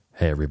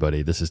Hey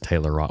everybody, this is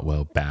Taylor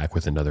Rotwell back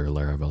with another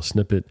Laracon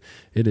Snippet.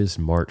 It is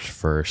March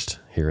 1st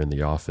here in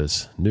the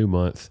office, new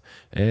month,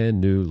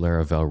 and new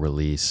Laravel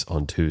release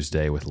on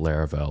Tuesday with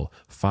Laravel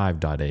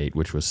 5.8,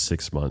 which was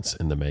 6 months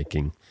in the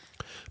making.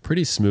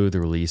 Pretty smooth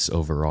release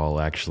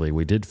overall, actually.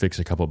 We did fix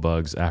a couple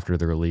bugs after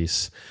the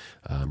release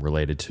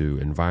related to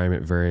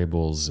environment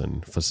variables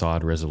and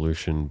facade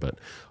resolution, but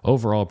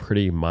overall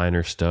pretty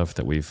minor stuff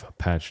that we've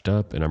patched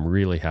up, and I'm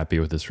really happy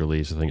with this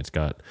release. I think it's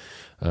got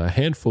a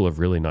handful of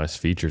really nice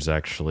features,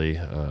 actually.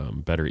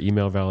 Better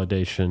email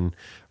validation,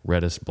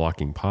 Redis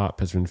blocking POP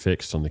has been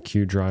fixed on the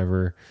queue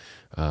driver,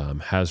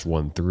 has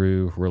won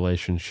through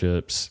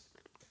relationships,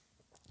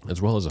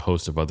 as well as a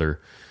host of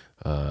other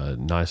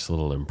nice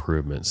little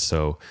improvements.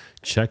 So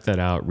check that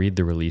out. Read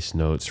the release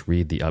notes,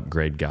 read the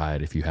upgrade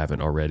guide if you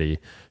haven't already.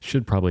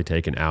 Should probably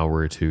take an hour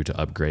or two to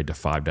upgrade to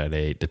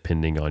 5.8,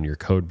 depending on your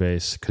code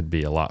base. Could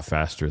be a lot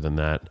faster than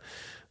that,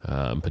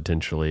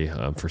 potentially.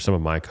 For some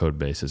of my code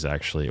bases,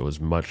 actually, it was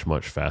much,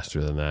 much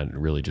faster than that,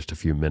 really just a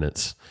few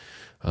minutes.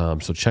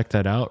 So check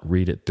that out,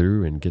 read it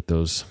through, and get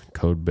those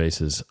code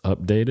bases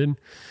updated,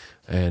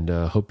 and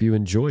hope you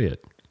enjoy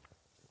it.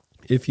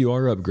 If you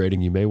are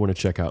upgrading, you may want to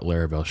check out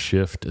Laravel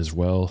Shift as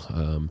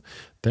well.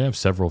 They have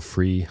several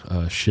free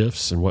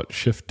shifts, and what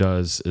Shift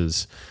does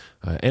is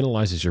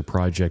analyzes your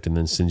project and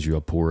then sends you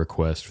a pull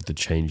request with the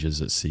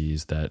changes it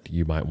sees that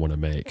you might want to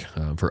make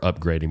for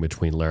upgrading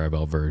between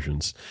Laravel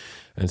versions.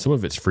 And some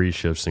of its free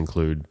shifts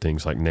include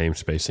things like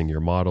namespacing your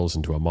models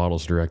into a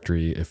models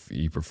directory if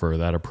you prefer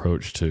that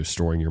approach to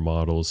storing your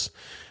models,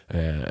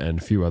 and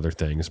a few other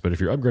things. But if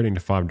you're upgrading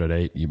to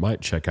 5.8, you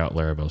might check out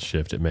Laravel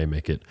Shift. It may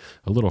make it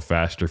a little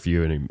faster for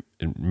you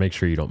and make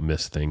sure you don't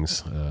miss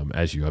things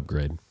as you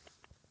upgrade.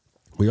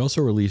 We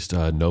also released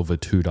Nova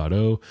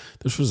 2.0.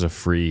 This was a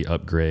free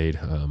upgrade.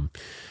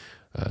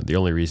 The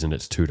only reason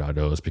it's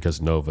 2.0 is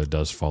because Nova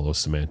does follow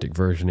semantic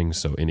versioning,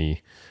 so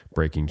any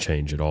breaking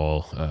change at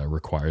all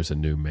requires a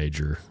new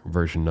major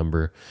version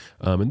number.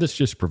 And this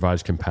just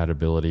provides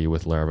compatibility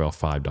with Laravel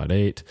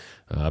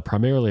 5.8,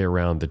 primarily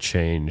around the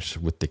change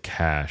with the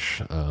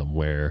cache,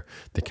 where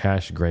the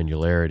cache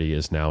granularity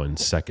is now in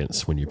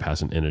seconds when you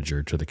pass an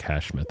integer to the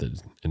cache method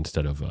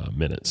instead of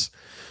minutes.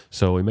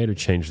 So we made a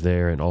change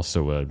there, and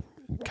also a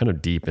kind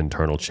of deep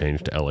internal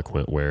change to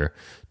Eloquent, where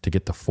to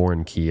get the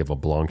foreign key of a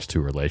belongs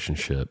to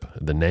relationship,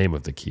 the name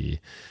of the key,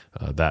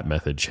 that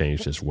method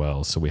changed as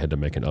well. So we had to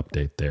make an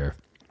update there.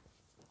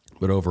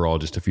 But overall,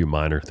 just a few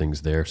minor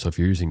things there. So if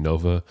you're using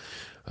Nova,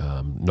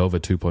 Nova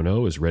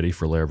 2.0 is ready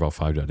for Laravel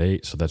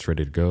 5.8, so that's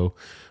ready to go.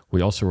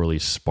 We also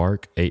released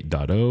Spark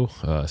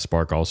 8.0.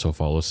 Spark also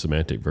follows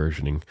semantic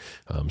versioning,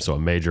 so a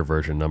major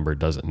version number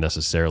doesn't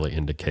necessarily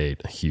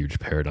indicate huge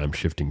paradigm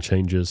shifting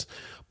changes,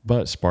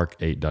 but Spark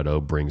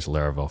 8.0 brings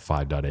Laravel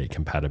 5.8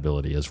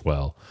 compatibility as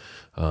well.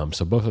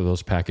 So both of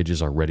those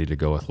packages are ready to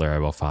go with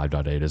Laravel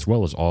 5.8, as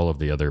well as all of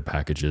the other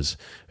packages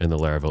in the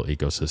Laravel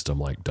ecosystem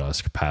like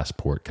Dusk,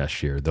 Passport,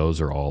 Cashier.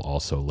 Those are all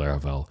also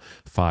Laravel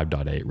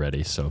 5.8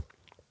 ready. So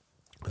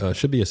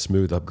should be a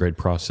smooth upgrade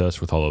process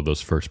with all of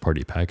those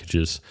first-party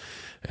packages,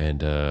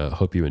 and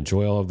hope you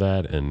enjoy all of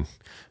that. And,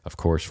 of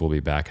course, we'll be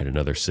back in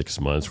another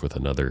 6 months with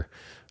another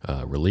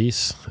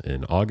release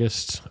in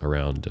August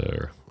around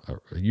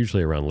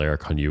usually around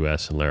Laracon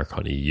US and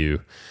Laracon EU.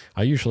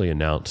 I usually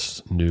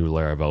announce new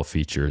Laravel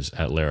features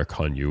at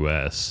Laracon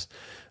US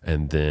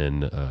and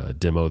then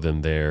demo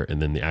them there,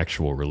 and then the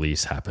actual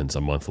release happens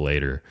a month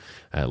later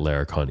at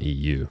Laracon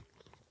EU.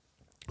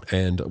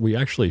 And we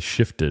actually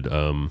shifted.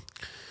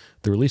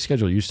 The release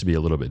schedule used to be a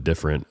little bit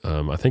different.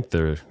 I think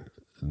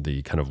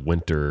the kind of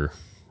winter,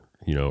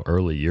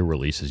 early year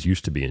releases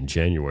used to be in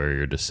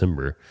January or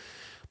December.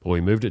 But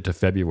we moved it to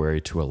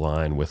February to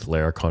align with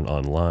Laracon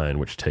Online,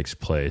 which takes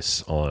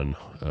place on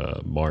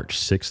March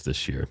 6th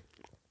this year.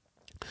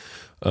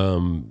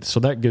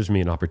 So that gives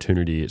me an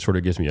opportunity. It sort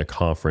of gives me a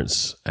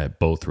conference at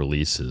both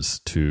releases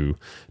to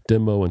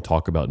demo and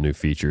talk about new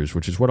features,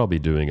 which is what I'll be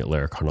doing at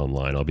Laracon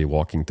Online. I'll be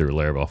walking through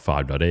Laravel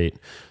 5.8,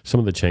 some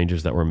of the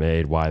changes that were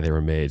made, why they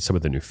were made, some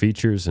of the new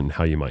features, and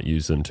how you might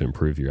use them to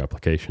improve your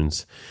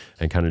applications,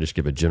 and kind of just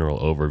give a general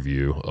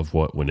overview of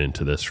what went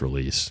into this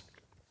release.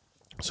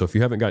 So if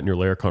you haven't gotten your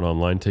Laracon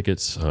Online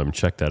tickets,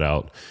 check that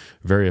out.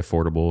 Very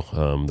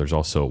affordable. There's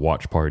also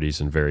watch parties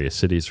in various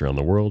cities around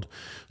the world.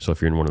 So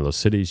if you're in one of those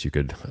cities, you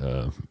could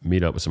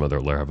meet up with some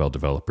other Laravel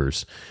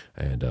developers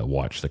and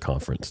watch the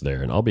conference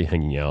there. And I'll be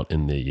hanging out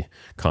in the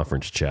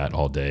conference chat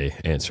all day,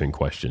 answering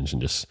questions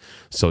and just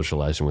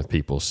socializing with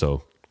people.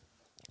 So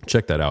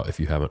check that out if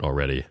you haven't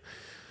already.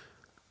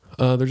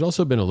 There's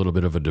also been a little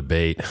bit of a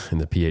debate in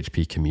the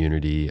PHP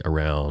community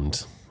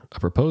around a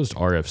proposed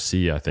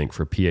RFC, I think,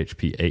 for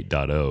PHP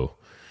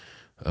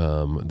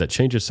 8.0 that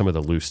changes some of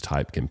the loose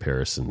type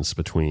comparisons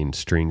between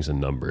strings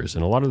and numbers.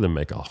 And a lot of them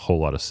make a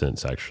whole lot of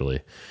sense, actually.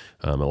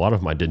 A lot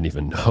of them I didn't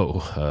even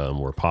know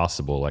were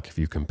possible. Like if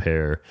you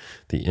compare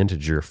the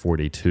integer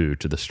 42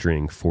 to the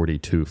string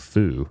 42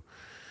 foo,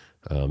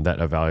 that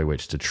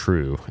evaluates to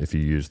true if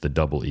you use the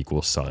double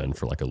equal sign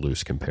for like a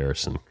loose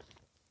comparison.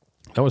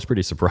 That was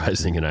pretty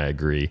surprising, and I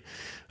agree,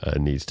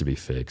 needs to be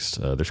fixed.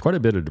 There's quite a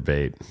bit of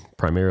debate,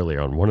 primarily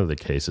on one of the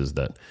cases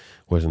that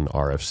was in the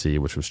RFC,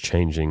 which was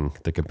changing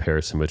the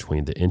comparison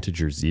between the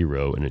integer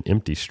 0 and an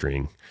empty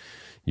string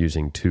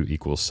using two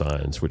equal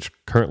signs, which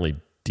currently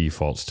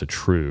defaults to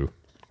true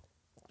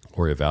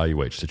or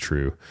evaluates to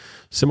true,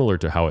 similar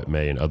to how it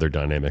may in other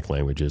dynamic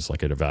languages,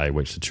 like it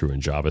evaluates to true in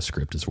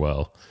JavaScript as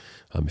well.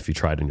 If you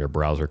try it in your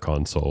browser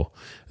console,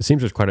 it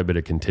seems there's quite a bit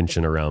of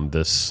contention around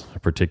this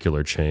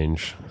particular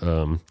change.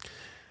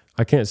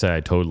 I can't say I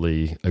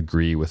totally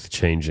agree with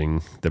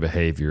changing the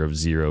behavior of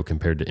 0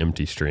 compared to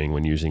empty string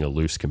when using a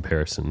loose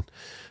comparison.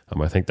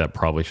 I think that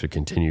probably should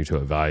continue to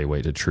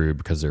evaluate to true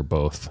because they're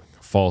both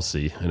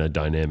falsy in a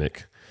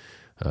dynamic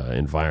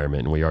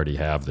environment, and we already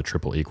have the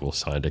triple equal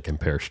sign to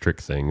compare strict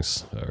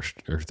things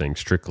or things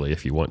strictly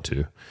if you want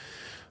to.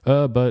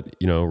 But,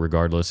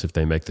 regardless if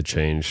they make the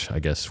change, I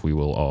guess we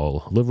will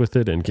all live with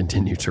it and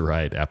continue to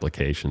write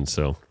applications.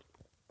 So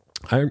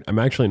I'm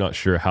actually not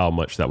sure how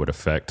much that would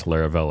affect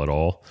Laravel at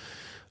all.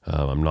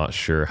 I'm not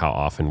sure how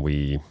often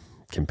we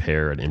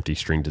compare an empty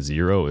string to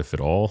 0, if at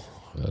all.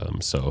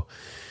 So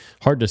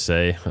hard to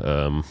say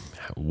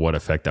what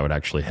effect that would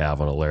actually have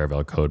on a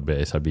Laravel code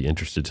base. I'd be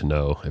interested to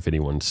know if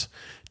anyone's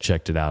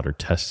checked it out or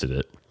tested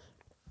it.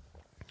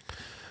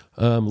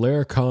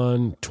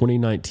 Laracon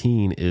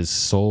 2019 is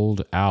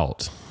sold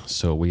out.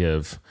 So we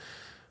have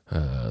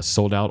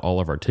sold out all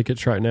of our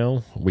tickets right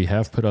now. We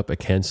have put up a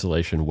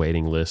cancellation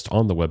waiting list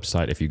on the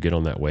website. If you get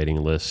on that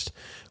waiting list,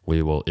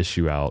 we will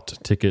issue out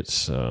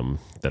tickets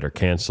that are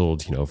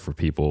canceled, for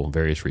people,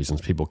 various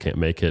reasons people can't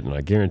make it. And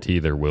I guarantee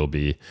there will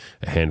be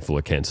a handful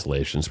of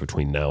cancellations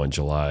between now and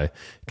July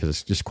because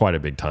it's just quite a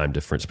big time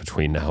difference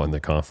between now and the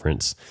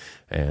conference.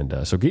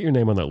 And so get your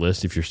name on that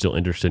list if you're still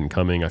interested in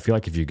coming. I feel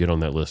like if you get on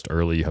that list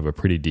early, you have a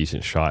pretty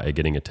decent shot at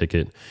getting a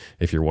ticket.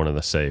 If you're one of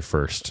the, say,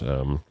 first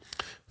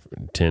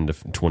 10 to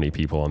 20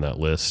 people on that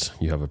list,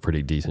 you have a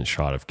pretty decent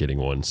shot of getting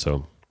one.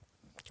 So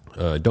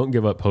don't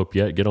give up hope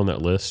yet. Get on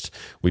that list.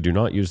 We do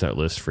not use that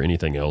list for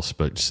anything else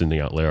but sending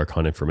out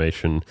Laracon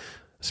information,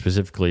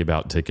 specifically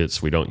about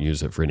tickets. We don't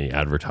use it for any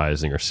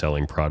advertising or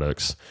selling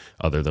products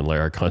other than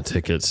Laracon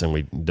tickets, and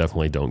we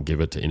definitely don't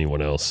give it to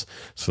anyone else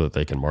so that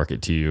they can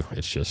market to you.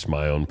 It's just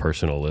my own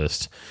personal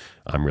list.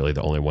 I'm really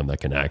the only one that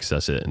can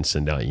access it and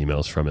send out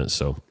emails from it.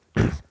 So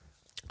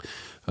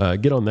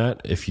get on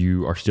that if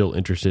you are still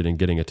interested in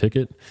getting a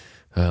ticket.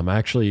 I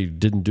actually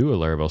didn't do a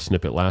Laravel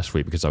snippet last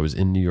week because I was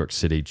in New York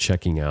City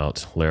checking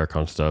out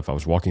Laracon stuff. I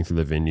was walking through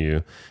the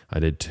venue. I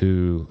did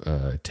 2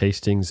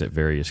 tastings at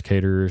various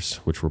caterers,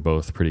 which were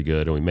both pretty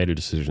good. And we made a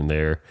decision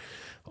there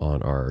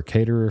on our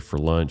caterer for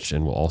lunch,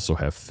 and we'll also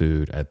have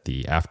food at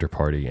the after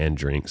party and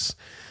drinks.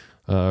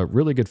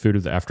 Really good food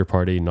at the after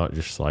party, not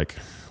just like,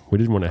 we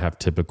didn't want to have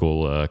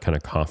typical kind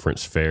of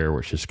conference fare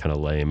where it's just kind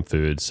of lame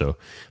food. So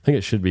I think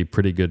it should be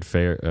pretty good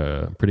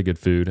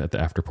food at the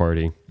after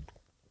party.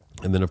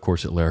 And then, of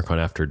course, at Laracon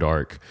After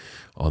Dark,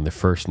 on the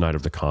first night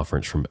of the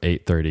conference from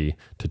 8:30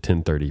 to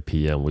 10:30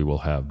 p.m., we will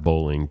have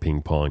bowling,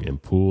 ping pong,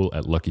 and pool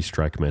at Lucky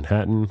Strike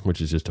Manhattan,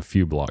 which is just a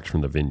few blocks from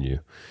the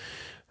venue.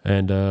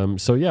 And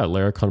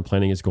Laracon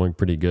planning is going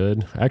pretty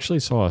good. I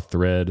actually saw a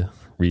thread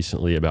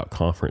recently about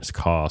conference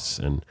costs,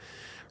 and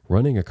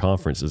running a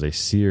conference is a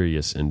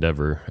serious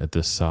endeavor at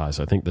this size.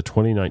 I think the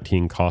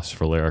 2019 costs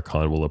for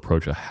Laracon will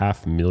approach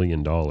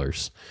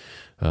 $500,000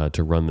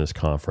 to run this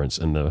conference,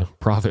 and the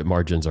profit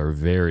margins are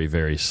very,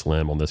 very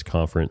slim on this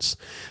conference.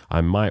 I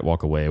might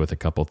walk away with a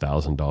couple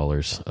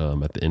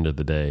 $1,000s at the end of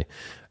the day,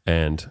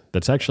 and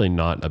that's actually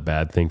not a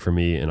bad thing for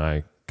me. And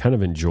I kind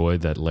of enjoy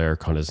that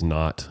Laracon is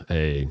not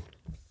a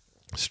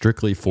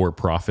strictly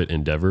for-profit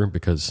endeavor,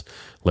 because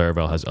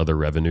Laravel has other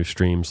revenue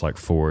streams like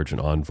Forge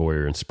and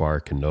Envoyer and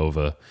Spark and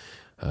Nova,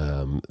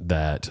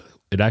 that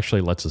it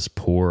actually lets us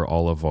pour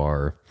all of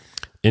our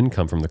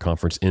income from the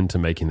conference into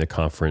making the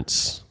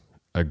conference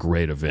a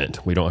great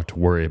event. We don't have to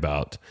worry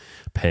about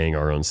paying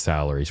our own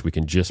salaries. We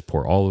can just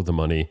pour all of the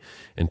money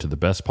into the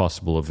best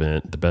possible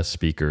event, the best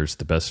speakers,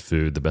 the best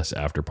food, the best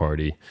after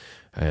party.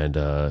 And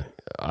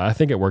I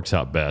think it works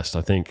out best.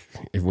 I think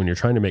when you're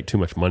trying to make too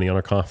much money on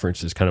a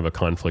conference, it's kind of a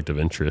conflict of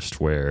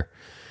interest where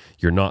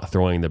you're not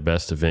throwing the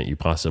best event you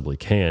possibly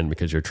can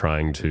because you're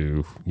trying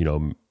to,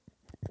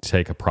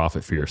 take a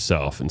profit for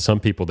yourself. And some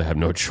people, they have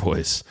no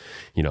choice,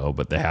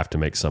 but they have to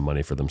make some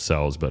money for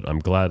themselves. But I'm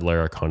glad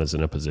Laracon is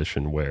in a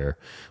position where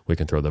we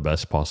can throw the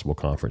best possible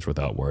conference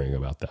without worrying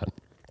about that.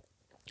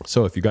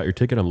 So if you got your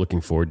ticket, I'm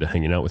looking forward to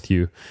hanging out with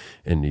you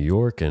in New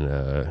York and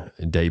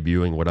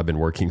debuting what I've been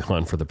working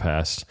on for the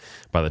past,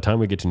 by the time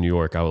we get to New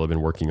York, I will have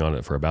been working on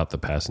it for about the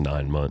past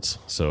 9 months.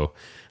 So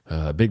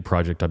a big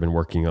project I've been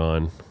working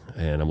on,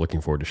 and I'm looking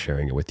forward to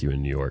sharing it with you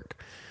in New York.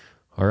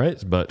 All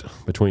right, but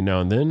between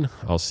now and then,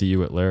 I'll see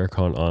you at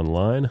Laracon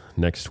Online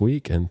next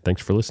week, and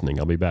thanks for listening.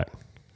 I'll be back.